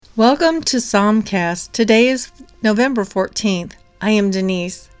Welcome to Psalmcast. Today is November 14th. I am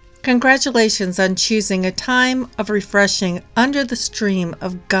Denise. Congratulations on choosing a time of refreshing under the stream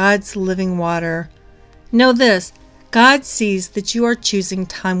of God's living water. Know this, God sees that you are choosing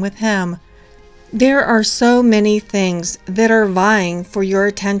time with Him. There are so many things that are vying for your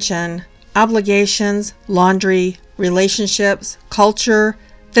attention. Obligations, laundry, relationships, culture,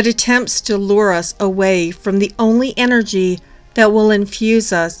 that attempts to lure us away from the only energy that will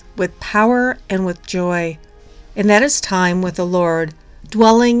infuse us with power and with joy. And that is time with the Lord,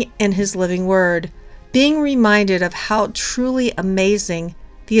 dwelling in His living Word, being reminded of how truly amazing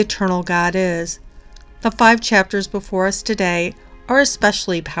the eternal God is. The 5 chapters before us today are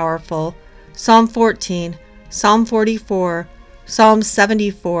especially powerful. Psalm 14, Psalm 44, Psalm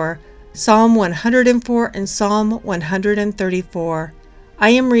 74, Psalm 104, and Psalm 134. I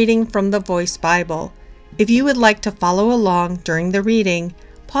am reading from the Voice Bible. If you would like to follow along during the reading,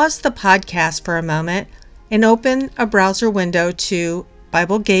 pause the podcast for a moment and open a browser window to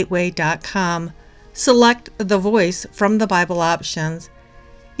BibleGateway.com. Select the Voice from the Bible options.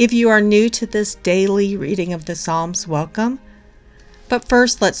 If you are new to this daily reading of the Psalms, welcome. But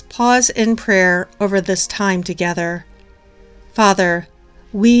first, let's pause in prayer over this time together. Father,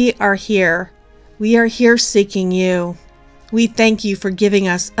 we are here. We are here seeking you. We thank you for giving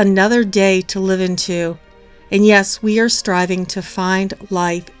us another day to live into. And yes, we are striving to find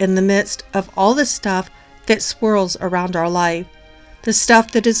life in the midst of all the stuff that swirls around our life. The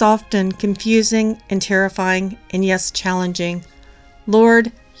stuff that is often confusing and terrifying and yes, challenging.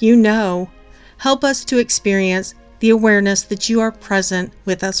 Lord, you know. Help us to experience the awareness that you are present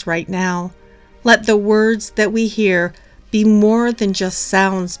with us right now. Let the words that we hear be more than just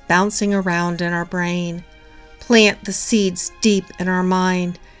sounds bouncing around in our brain. Plant the seeds deep in our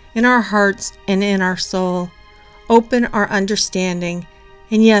mind, in our hearts, and in our soul. Open our understanding,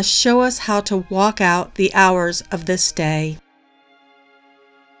 and yes, show us how to walk out the hours of this day.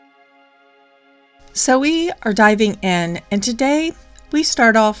 So we are diving in, and today we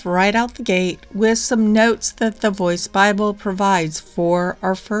start off right out the gate with some notes that the Voice Bible provides for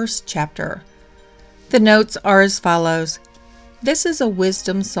our first chapter. The notes are as follows. This is a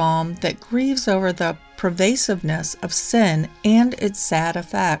wisdom psalm that grieves over the pervasiveness of sin and its sad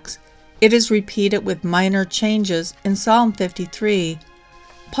effects. It is repeated with minor changes in Psalm 53.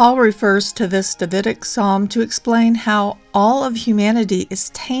 Paul refers to this Davidic psalm to explain how all of humanity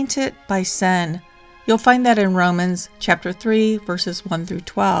is tainted by sin. You'll find that in Romans chapter 3, verses 1 through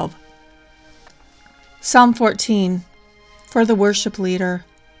 12. Psalm 14, for the worship leader,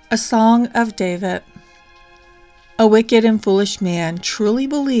 a song of David. A wicked and foolish man truly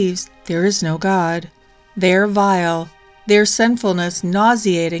believes there is no God. They are vile, their sinfulness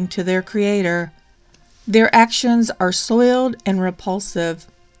nauseating to their Creator. Their actions are soiled and repulsive.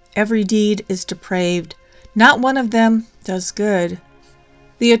 Every deed is depraved. Not one of them does good.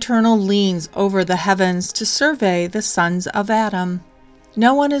 The Eternal leans over the heavens to survey the sons of Adam.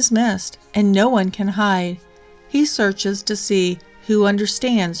 No one is missed, and no one can hide. He searches to see who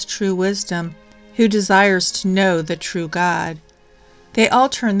understands true wisdom, who desires to know the true God. They all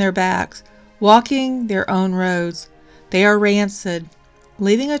turn their backs, walking their own roads. They are rancid,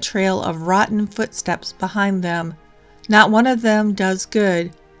 leaving a trail of rotten footsteps behind them. Not one of them does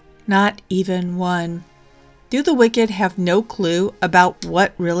good, not even one. Do the wicked have no clue about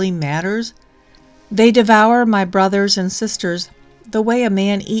what really matters? They devour my brothers and sisters the way a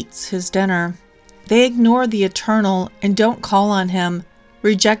man eats his dinner. They ignore the Eternal and don't call on Him,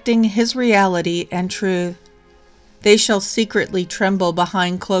 rejecting His reality and truth. They shall secretly tremble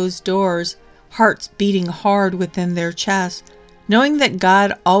behind closed doors, hearts beating hard within their chests, knowing that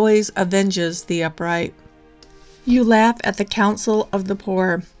God always avenges the upright. You laugh at the counsel of the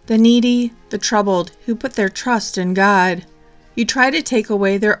poor, the needy, the troubled, who put their trust in God. You try to take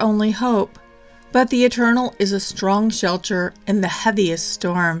away their only hope, but the Eternal is a strong shelter in the heaviest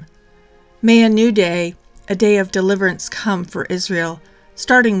storm. May a new day, a day of deliverance come for Israel,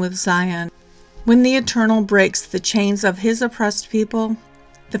 starting with Zion. When the Eternal breaks the chains of His oppressed people,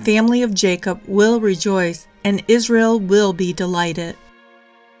 the family of Jacob will rejoice, and Israel will be delighted.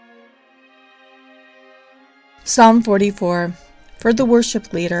 Psalm 44, for the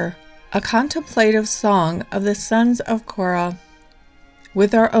worship leader, a contemplative song of the sons of Korah.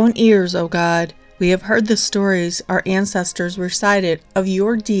 With our own ears, O God, we have heard the stories our ancestors recited of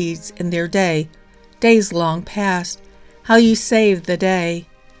your deeds in their day, days long past, how you saved the day.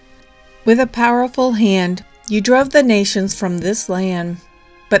 With a powerful hand, you drove the nations from this land,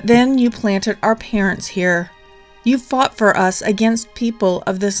 but then you planted our parents here. You fought for us against people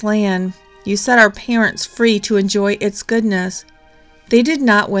of this land. You set our parents free to enjoy its goodness. They did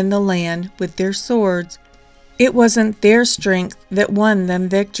not win the land with their swords. It wasn't their strength that won them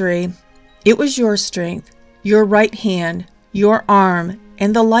victory. It was your strength, your right hand, your arm,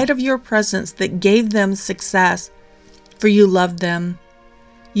 and the light of your presence that gave them success, for you loved them.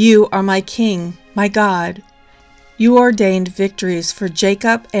 You are my King, my God. You ordained victories for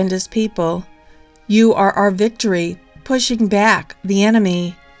Jacob and his people. You are our victory, pushing back the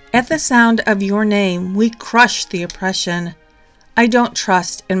enemy. At the sound of your name, we crush the oppression. I don't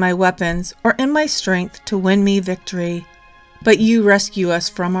trust in my weapons or in my strength to win me victory, but you rescue us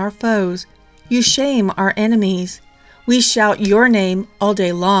from our foes. You shame our enemies. We shout your name all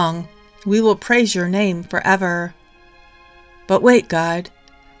day long. We will praise your name forever. But wait, God,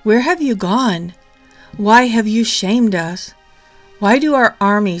 where have you gone? Why have you shamed us? Why do our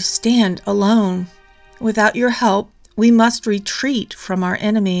armies stand alone? Without your help, we must retreat from our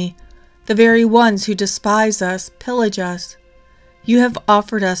enemy. The very ones who despise us pillage us. You have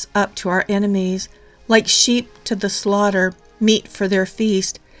offered us up to our enemies, like sheep to the slaughter, meat for their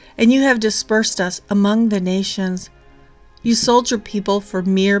feast, and you have dispersed us among the nations. You sold your people for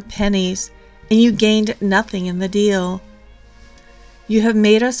mere pennies, and you gained nothing in the deal. You have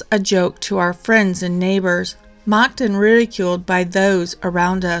made us a joke to our friends and neighbors, mocked and ridiculed by those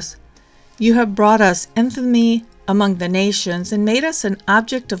around us. You have brought us infamy among the nations and made us an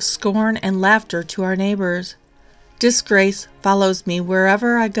object of scorn and laughter to our neighbors. Disgrace follows me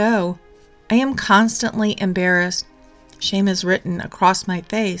wherever I go. I am constantly embarrassed. Shame is written across my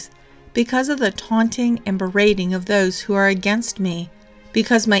face because of the taunting and berating of those who are against me,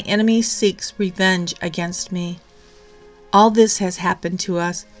 because my enemy seeks revenge against me. All this has happened to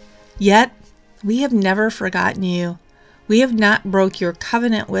us, yet we have never forgotten you. We have not broke your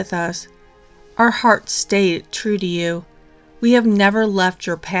covenant with us. Our hearts stayed true to you. We have never left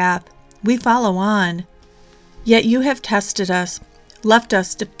your path. We follow on. Yet you have tested us, left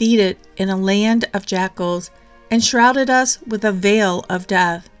us defeated in a land of jackals, and shrouded us with a veil of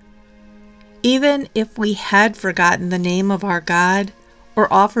death. Even if we had forgotten the name of our God,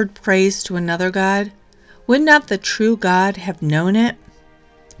 or offered praise to another God, would not the true God have known it?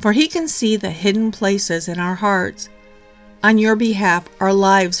 For he can see the hidden places in our hearts. On your behalf, our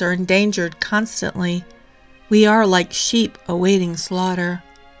lives are endangered constantly. We are like sheep awaiting slaughter.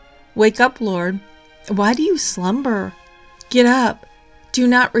 Wake up, Lord. Why do you slumber? Get up. Do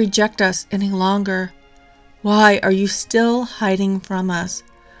not reject us any longer. Why are you still hiding from us?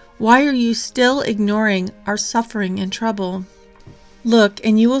 Why are you still ignoring our suffering and trouble? Look,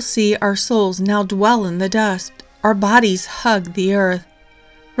 and you will see our souls now dwell in the dust. Our bodies hug the earth.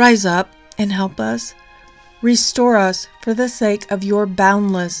 Rise up and help us. Restore us for the sake of your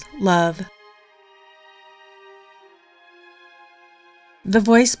boundless love. The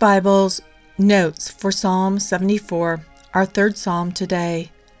Voice Bible's notes for Psalm 74, our third psalm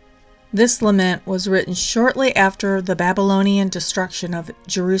today. This lament was written shortly after the Babylonian destruction of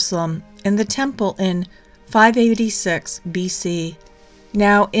Jerusalem and the temple in 586 BC.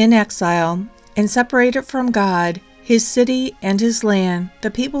 Now in exile and separated from God, his city and his land,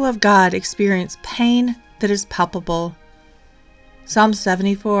 the people of God experience pain that is palpable. Psalm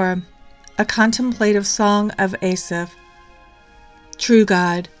 74, a contemplative song of Asaph. True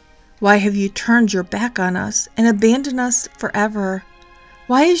God, why have you turned your back on us and abandoned us forever?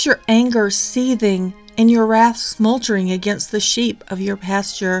 Why is your anger seething and your wrath smoldering against the sheep of your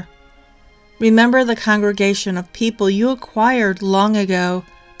pasture? Remember the congregation of people you acquired long ago,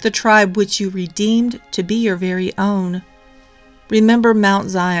 the tribe which you redeemed to be your very own. Remember Mount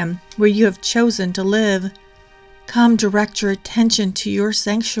Zion, where you have chosen to live. Come, direct your attention to your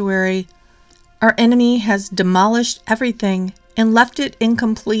sanctuary. Our enemy has demolished everything and left it in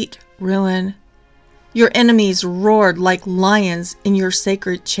complete ruin. Your enemies roared like lions in your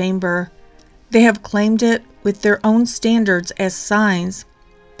sacred chamber. They have claimed it with their own standards as signs.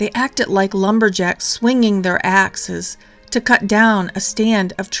 They acted like lumberjacks swinging their axes to cut down a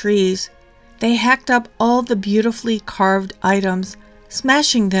stand of trees. They hacked up all the beautifully carved items,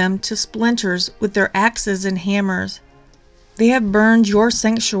 smashing them to splinters with their axes and hammers. They have burned your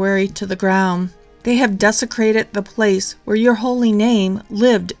sanctuary to the ground. They have desecrated the place where your holy name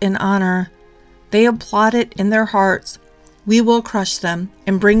lived in honor. They have plotted in their hearts, we will crush them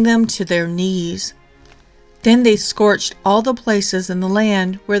and bring them to their knees. Then they scorched all the places in the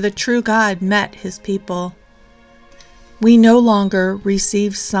land where the true God met his people. We no longer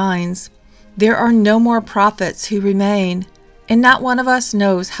receive signs. There are no more prophets who remain, and not one of us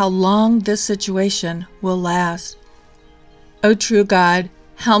knows how long this situation will last. O true God,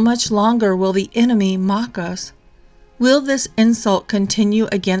 how much longer will the enemy mock us? Will this insult continue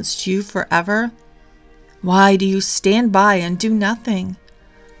against you forever? Why do you stand by and do nothing?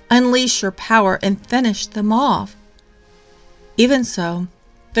 Unleash your power and finish them off. Even so,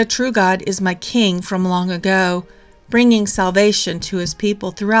 the true God is my King from long ago, bringing salvation to his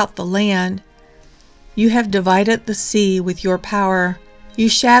people throughout the land. You have divided the sea with your power. You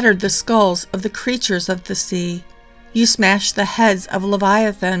shattered the skulls of the creatures of the sea. You smashed the heads of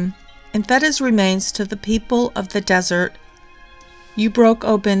Leviathan and fed his remains to the people of the desert. You broke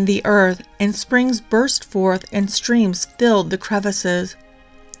open the earth, and springs burst forth, and streams filled the crevices.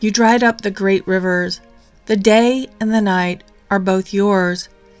 You dried up the great rivers. The day and the night are both yours.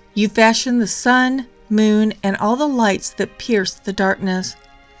 You fashioned the sun, moon, and all the lights that pierce the darkness.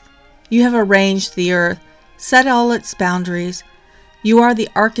 You have arranged the earth, set all its boundaries. You are the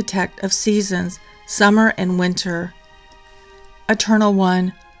architect of seasons, summer and winter. Eternal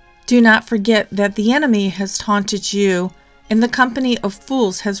One, do not forget that the enemy has taunted you, and the company of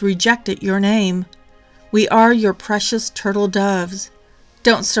fools has rejected your name. We are your precious turtle doves.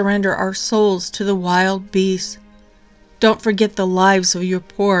 Don't surrender our souls to the wild beasts. Don't forget the lives of your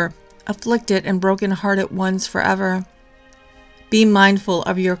poor, afflicted, and broken-hearted ones forever. Be mindful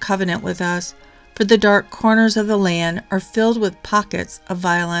of your covenant with us, for the dark corners of the land are filled with pockets of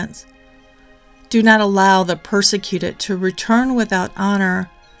violence. Do not allow the persecuted to return without honor.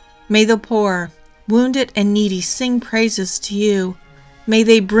 May the poor, wounded, and needy sing praises to you. May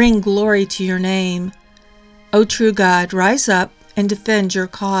they bring glory to your name. O true God, rise up and defend your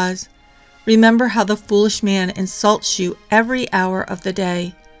cause. Remember how the foolish man insults you every hour of the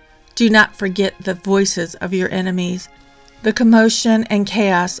day. Do not forget the voices of your enemies, the commotion and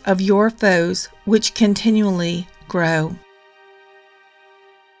chaos of your foes, which continually grow.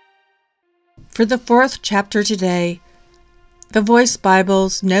 For the 4th chapter today, the Voice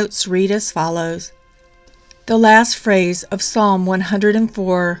Bible's notes read as follows. The last phrase of Psalm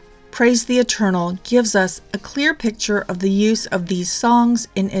 104, Praise the Eternal, gives us a clear picture of the use of these songs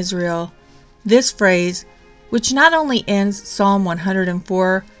in Israel. This phrase, which not only ends Psalm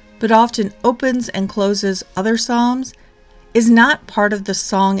 104, but often opens and closes other psalms, is not part of the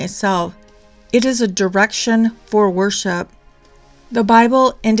song itself. It is a direction for worship. The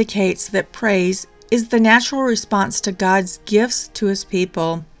Bible indicates that praise is the natural response to God's gifts to his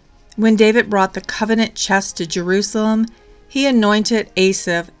people. When David brought the covenant chest to Jerusalem, he anointed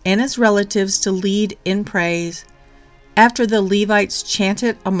Asaph and his relatives to lead in praise. After the Levites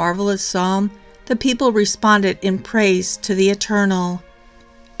chanted a marvelous psalm, the people responded in praise to the Eternal.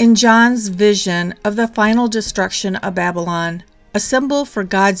 In John's vision of the final destruction of Babylon, a symbol for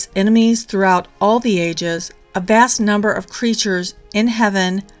God's enemies throughout all the ages, a vast number of creatures in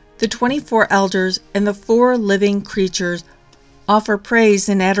heaven, the 24 elders and the 4 living creatures, offer praise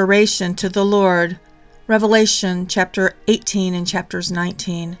and adoration to the Lord. Revelation chapter 18 and chapters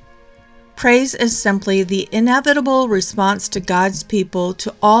 19. Praise is simply the inevitable response to God's people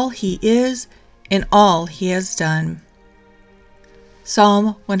to all he is and all he has done.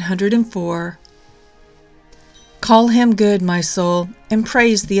 Psalm 104. Call him good, my soul, and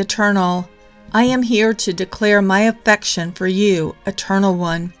praise the Eternal. I am here to declare my affection for you, Eternal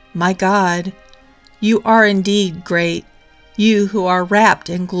One, my God. You are indeed great, you who are wrapped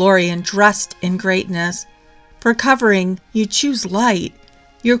in glory and dressed in greatness. For covering, you choose light,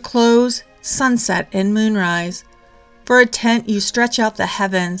 your clothes, sunset and moonrise. For a tent, you stretch out the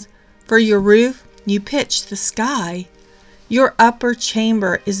heavens. For your roof, you pitch the sky. Your upper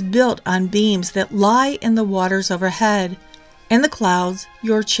chamber is built on beams that lie in the waters overhead, and the clouds,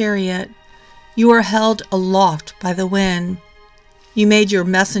 your chariot. You are held aloft by the wind. You made your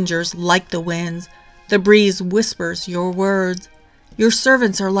messengers like the winds. The breeze whispers your words. Your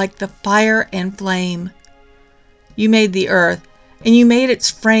servants are like the fire and flame. You made the earth, and you made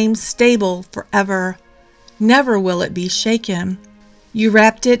its frame stable forever. Never will it be shaken. You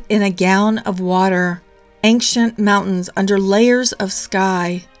wrapped it in a gown of water, ancient mountains under layers of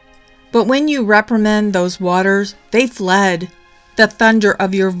sky. But when you reprimand those waters, they fled. The thunder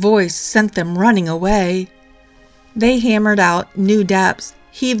of your voice sent them running away. They hammered out new depths,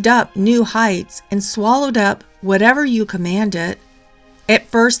 heaved up new heights, and swallowed up whatever you commanded. At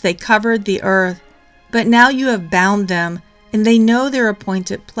first they covered the earth, but now you have bound them, and they know their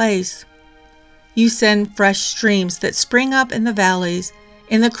appointed place. You send fresh streams that spring up in the valleys,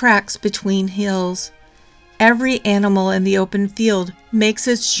 in the cracks between hills. Every animal in the open field makes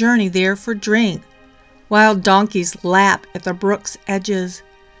its journey there for drink. Wild donkeys lap at the brook's edges.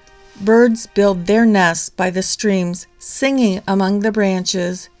 Birds build their nests by the streams, singing among the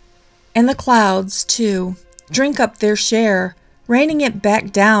branches. And the clouds, too, drink up their share, raining it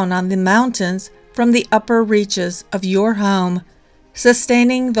back down on the mountains from the upper reaches of your home,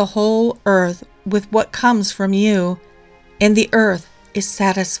 sustaining the whole earth with what comes from you, and the earth is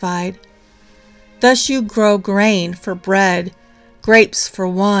satisfied. Thus you grow grain for bread, grapes for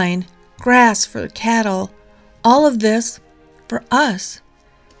wine, grass for cattle, all of this for us.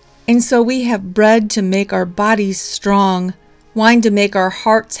 And so we have bread to make our bodies strong, wine to make our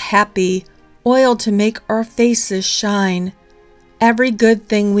hearts happy, oil to make our faces shine. Every good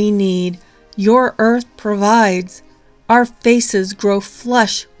thing we need, your earth provides. Our faces grow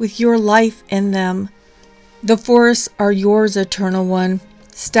flush with your life in them. The forests are yours, Eternal One,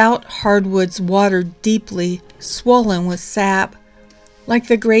 stout hardwoods watered deeply, swollen with sap. Like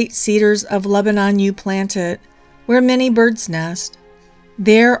the great cedars of Lebanon you planted, where many birds nest.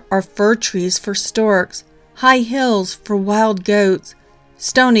 There are fir trees for storks, high hills for wild goats,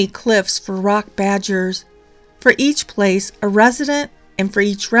 stony cliffs for rock badgers. For each place a resident, and for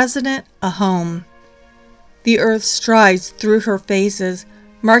each resident a home. The earth strides through her phases,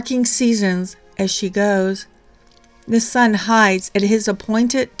 marking seasons as she goes. The sun hides at his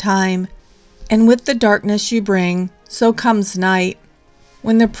appointed time, and with the darkness you bring, so comes night.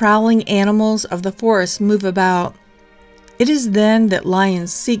 When the prowling animals of the forest move about, it is then that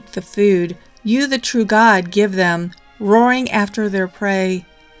lions seek the food you, the true God, give them, roaring after their prey.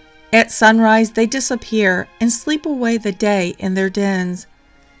 At sunrise they disappear and sleep away the day in their dens.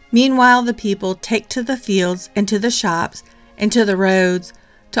 Meanwhile the people take to the fields and to the shops and to the roads,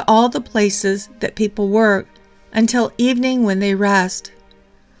 to all the places that people work, until evening when they rest.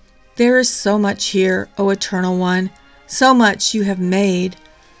 There is so much here, O Eternal One, so much you have made.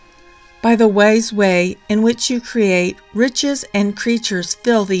 By the wise way in which you create, riches and creatures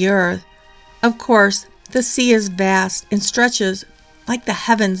fill the earth. Of course, the sea is vast and stretches like the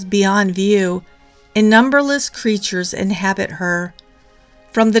heavens beyond view, and numberless creatures inhabit her.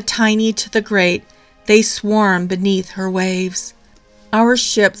 From the tiny to the great, they swarm beneath her waves. Our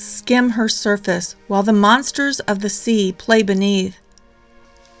ships skim her surface, while the monsters of the sea play beneath.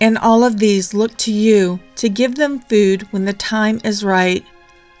 And all of these look to you to give them food when the time is right.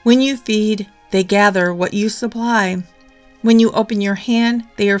 When you feed, they gather what you supply. When you open your hand,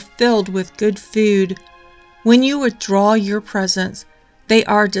 they are filled with good food. When you withdraw your presence, they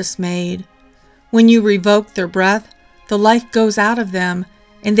are dismayed. When you revoke their breath, the life goes out of them,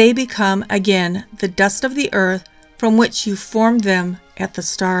 and they become again the dust of the earth from which you formed them at the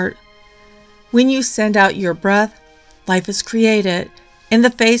start. When you send out your breath, life is created, and the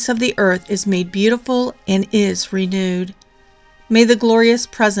face of the earth is made beautiful and is renewed. May the glorious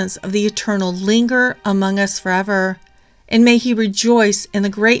presence of the Eternal linger among us forever, and may he rejoice in the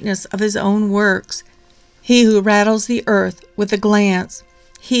greatness of his own works. He who rattles the earth with a glance,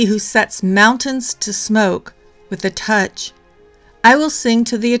 he who sets mountains to smoke with a touch. I will sing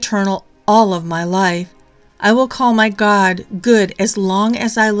to the Eternal all of my life. I will call my God good as long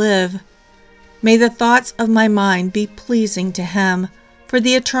as I live. May the thoughts of my mind be pleasing to him, for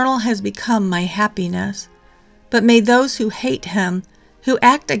the Eternal has become my happiness. But may those who hate him, who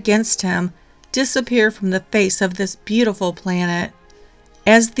act against him, disappear from the face of this beautiful planet.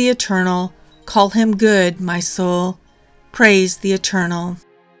 As the Eternal, call him good, my soul. Praise the Eternal.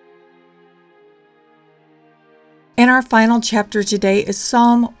 And our final chapter today is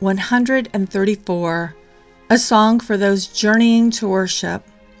Psalm 134, a song for those journeying to worship.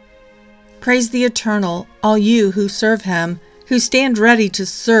 Praise the Eternal, all you who serve him, who stand ready to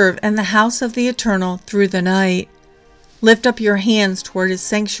serve in the house of the Eternal through the night. Lift up your hands toward his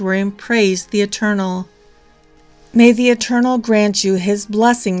sanctuary and praise the Eternal. May the Eternal grant you his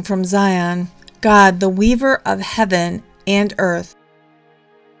blessing from Zion, God, the weaver of heaven and earth.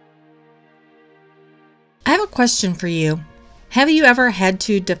 I have a question for you. Have you ever had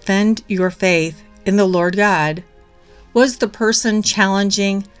to defend your faith in the Lord God? Was the person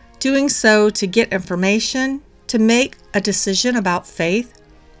challenging doing so to get information, to make a decision about faith?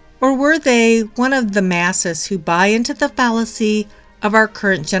 Or were they one of the masses who buy into the fallacy of our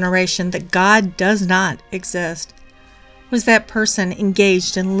current generation that God does not exist? Was that person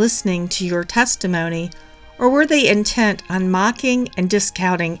engaged in listening to your testimony, or were they intent on mocking and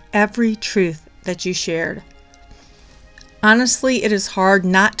discounting every truth that you shared? Honestly, it is hard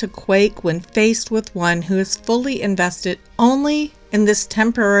not to quake when faced with one who is fully invested only in this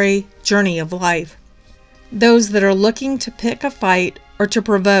temporary journey of life. Those that are looking to pick a fight or to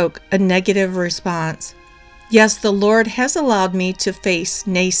provoke a negative response. Yes, the Lord has allowed me to face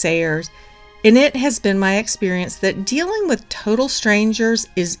naysayers, and it has been my experience that dealing with total strangers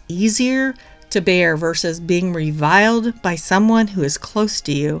is easier to bear versus being reviled by someone who is close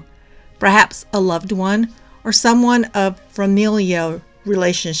to you, perhaps a loved one or someone of familial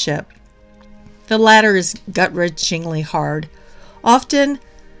relationship. The latter is gut-wrenchingly hard. Often,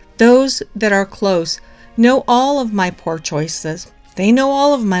 Those that are close know all of my poor choices. They know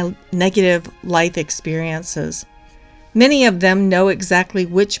all of my negative life experiences. Many of them know exactly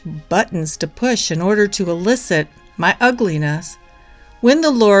which buttons to push in order to elicit my ugliness. When the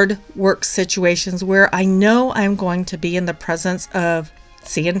Lord works situations where I know I'm going to be in the presence of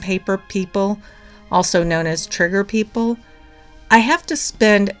sandpaper people, also known as trigger people, I have to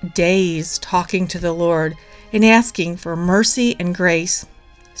spend days talking to the Lord and asking for mercy and grace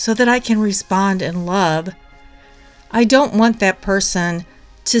so that I can respond in love. I don't want that person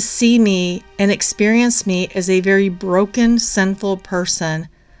to see me and experience me as a very broken, sinful person.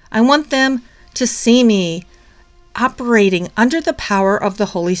 I want them to see me operating under the power of the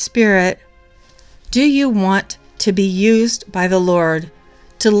Holy Spirit. Do you want to be used by the Lord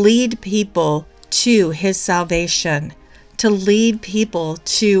to lead people to His salvation, to lead people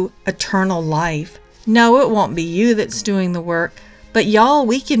to eternal life? No, it won't be you that's doing the work, but y'all,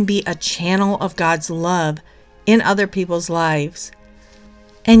 we can be a channel of God's love in other people's lives.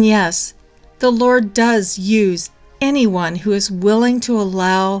 And yes, the Lord does use anyone who is willing to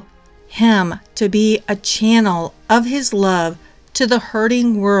allow Him to be a channel of His love to the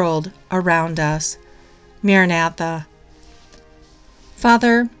hurting world around us. Maranatha.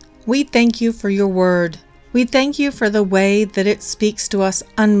 Father, we thank you for your word. We thank you for the way that it speaks to us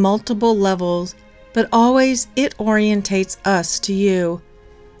on multiple levels, but always it orientates us to you.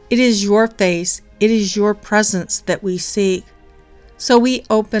 It is your face, it is your presence that we seek. So we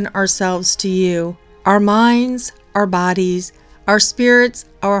open ourselves to you, our minds, our bodies, our spirits,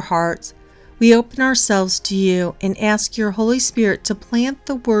 our hearts. We open ourselves to you and ask your Holy Spirit to plant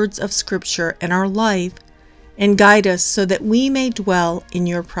the words of Scripture in our life and guide us so that we may dwell in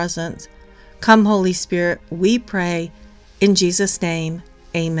your presence. Come, Holy Spirit, we pray. In Jesus' name,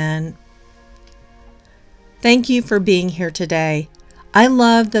 amen. Thank you for being here today. I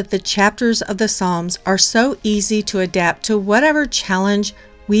love that the chapters of the Psalms are so easy to adapt to whatever challenge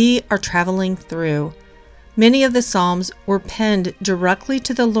we are traveling through. Many of the Psalms were penned directly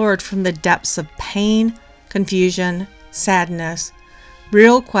to the Lord from the depths of pain, confusion, sadness,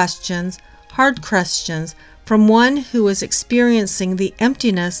 real questions, hard questions from one who was experiencing the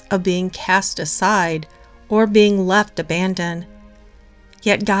emptiness of being cast aside or being left abandoned.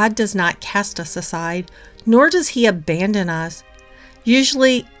 Yet God does not cast us aside, nor does He abandon us.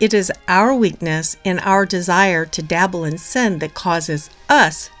 Usually it is our weakness and our desire to dabble in sin that causes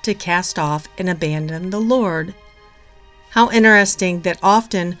us to cast off and abandon the Lord. How interesting that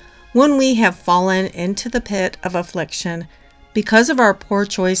often when we have fallen into the pit of affliction because of our poor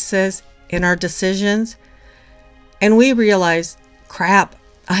choices and our decisions, and we realize, crap,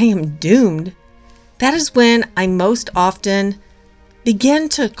 I am doomed, that is when I most often begin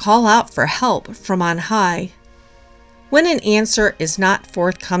to call out for help from on high. When an answer is not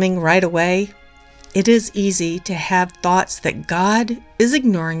forthcoming right away, it is easy to have thoughts that God is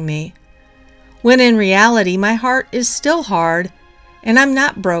ignoring me, when in reality my heart is still hard and I'm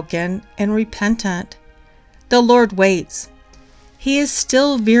not broken and repentant. The Lord waits. He is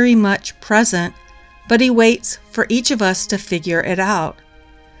still very much present, but He waits for each of us to figure it out.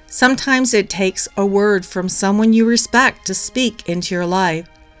 Sometimes it takes a word from someone you respect to speak into your life.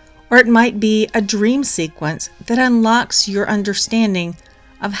 Or it might be a dream sequence that unlocks your understanding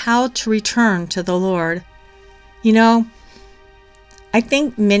of how to return to the Lord. You know, I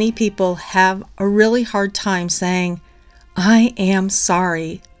think many people have a really hard time saying, I am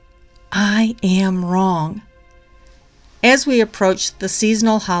sorry. I am wrong. As we approach the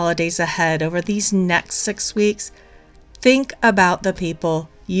seasonal holidays ahead over these next 6 weeks, think about the people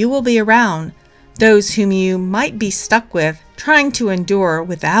you will be around, those whom you might be stuck with, trying to endure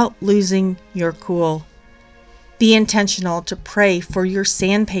without losing your cool. Be intentional to pray for your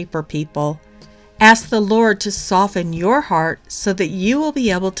sandpaper people. Ask the Lord to soften your heart so that you will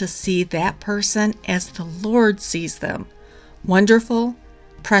be able to see that person as the Lord sees them. Wonderful,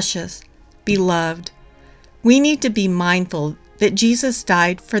 precious, beloved. We need to be mindful that Jesus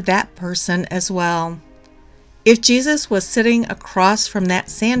died for that person as well. If Jesus was sitting across from that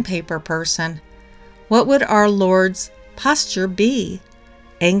sandpaper person, what would our Lord's posture be?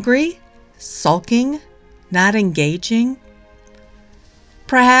 Angry? Sulking? Not engaging?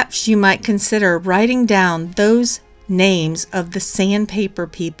 Perhaps you might consider writing down those names of the sandpaper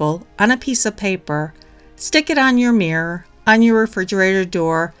people on a piece of paper, stick it on your mirror, on your refrigerator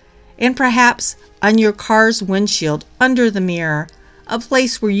door, and perhaps on your car's windshield under the mirror, a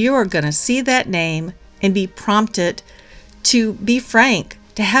place where you are going to see that name and be prompted to be frank,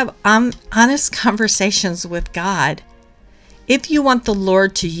 to have honest conversations with God. If you want the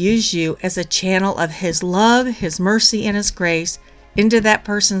Lord to use you as a channel of His love, His mercy, and His grace, into that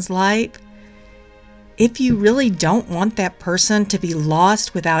person's life, if you really don't want that person to be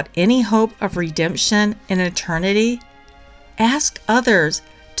lost without any hope of redemption in eternity, ask others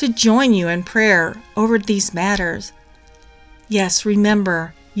to join you in prayer over these matters. Yes,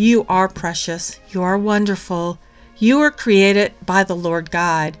 remember, you are precious, you are wonderful, you are created by the Lord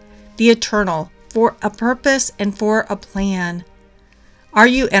God, the Eternal, for a purpose and for a plan. Are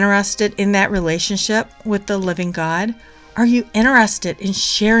you interested in that relationship with the living God? Are you interested in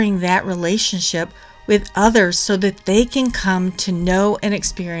sharing that relationship with others so that they can come to know and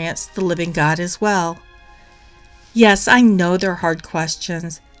experience the living God as well? Yes, I know they're hard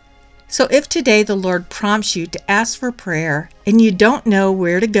questions. So if today the Lord prompts you to ask for prayer and you don't know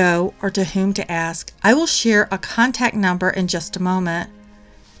where to go or to whom to ask, I will share a contact number in just a moment.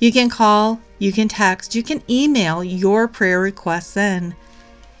 You can call, you can text, you can email your prayer requests in.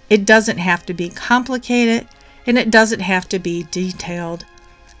 It doesn't have to be complicated and it doesn't have to be detailed.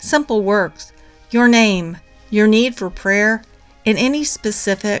 Simple works, your name, your need for prayer, and any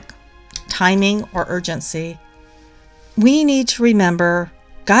specific timing or urgency. We need to remember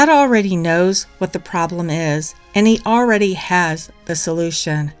God already knows what the problem is, and He already has the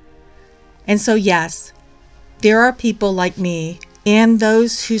solution. And so, yes, there are people like me and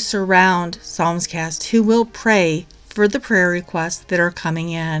those who surround Psalmscast who will pray for the prayer requests that are coming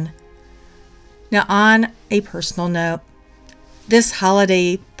in. Now, on a personal note, this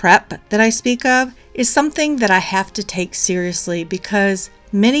holiday prep that I speak of is something that I have to take seriously because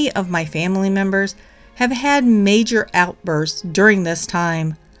many of my family members have had major outbursts during this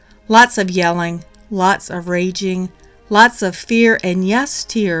time. Lots of yelling, lots of raging, lots of fear, and yes,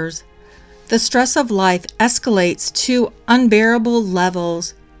 tears. The stress of life escalates to unbearable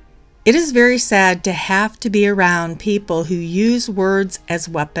levels. It is very sad to have to be around people who use words as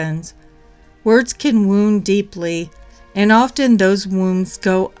weapons. Words can wound deeply, and often those wounds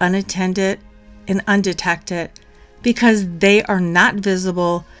go unattended and undetected because they are not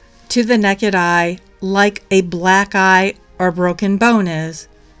visible to the naked eye like a black eye or broken bone is.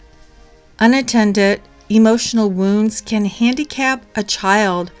 Unattended, emotional wounds can handicap a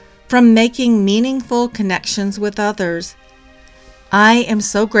child from making meaningful connections with others. I am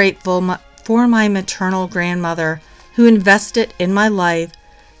so grateful for my maternal grandmother who invested in my life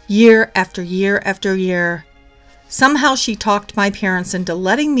year after year after year. Somehow she talked my parents into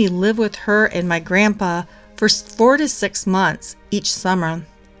letting me live with her and my grandpa for 4 to 6 months each summer.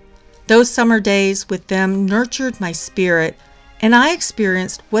 Those summer days with them nurtured my spirit, and I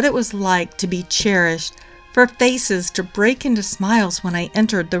experienced what it was like to be cherished, for faces to break into smiles when I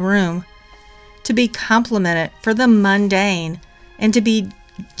entered the room, to be complimented for the mundane, and to be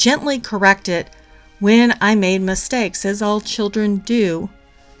gently corrected when I made mistakes, as all children do.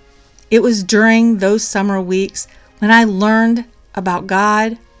 It was during those summer weeks when I learned about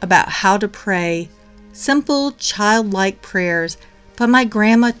God, about how to pray, simple childlike prayers, but my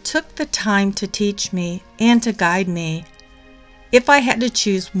grandma took the time to teach me and to guide me. If I had to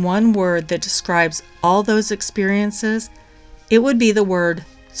choose one word that describes all those experiences, it would be the word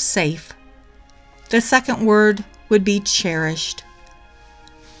safe. The second word would be cherished.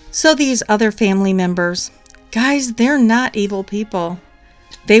 So these other family members, guys, they're not evil people.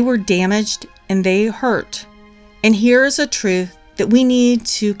 They were damaged and they hurt. And here is a truth that we need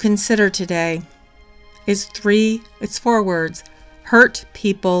to consider today. It's 4 words. Hurt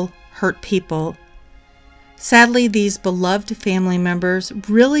people hurt people. Sadly, these beloved family members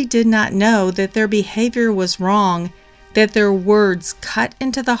really did not know that their behavior was wrong, that their words cut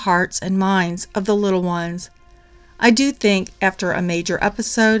into the hearts and minds of the little ones. I do think after a major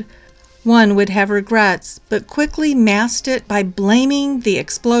episode, one would have regrets, but quickly masked it by blaming the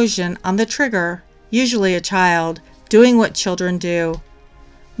explosion on the trigger, usually a child, doing what children do.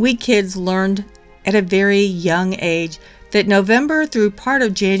 We kids learned at a very young age that November through part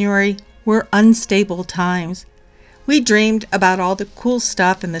of January were unstable times. We dreamed about all the cool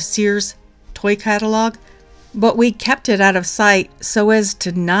stuff in the Sears toy catalog, but we kept it out of sight so as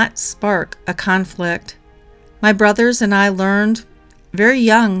to not spark a conflict. My brothers and I learned very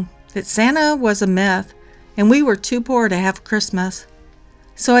young that Santa was a myth and we were too poor to have Christmas.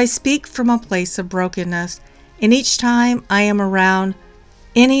 So I speak from a place of brokenness, and each time I am around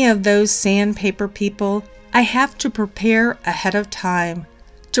any of those sandpaper people, I have to prepare ahead of time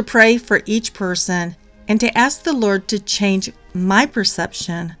to pray for each person and to ask the Lord to change my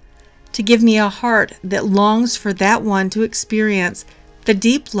perception, to give me a heart that longs for that one to experience the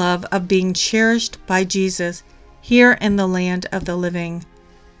deep love of being cherished by Jesus here in the land of the living.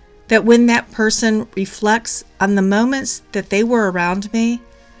 That when that person reflects on the moments that they were around me,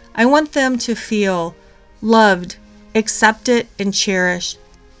 I want them to feel loved, accept it, and cherish,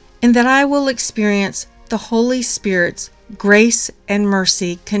 and that I will experience the Holy Spirit's grace and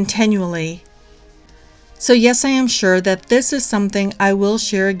mercy continually. So yes, I am sure that this is something I will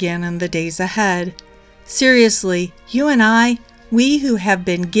share again in the days ahead. Seriously, you and I, we who have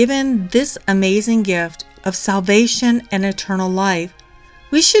been given this amazing gift of salvation and eternal life,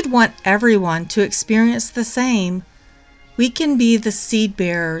 we should want everyone to experience the same. We can be the seed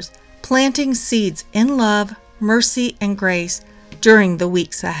bearers, planting seeds in love, mercy, and grace during the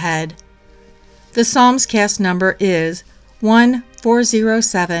weeks ahead. The Psalmscast number is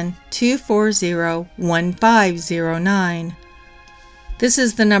 1-407-240-1509. This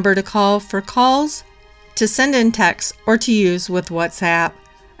is the number to call for calls, to send in texts, or to use with WhatsApp.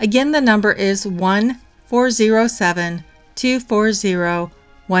 Again, the number is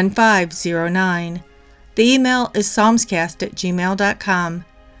 1-407-240-1509. The email is psalmscast@gmail.com.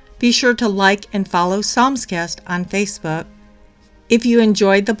 Be sure to like and follow Psalmscast on Facebook. If you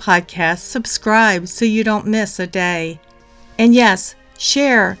enjoyed the podcast, subscribe so you don't miss a day. And yes,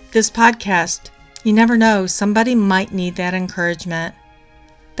 share this podcast. You never know, somebody might need that encouragement.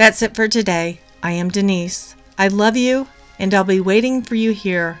 That's it for today. I am Denise. I love you, and I'll be waiting for you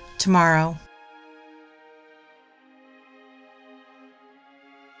here tomorrow.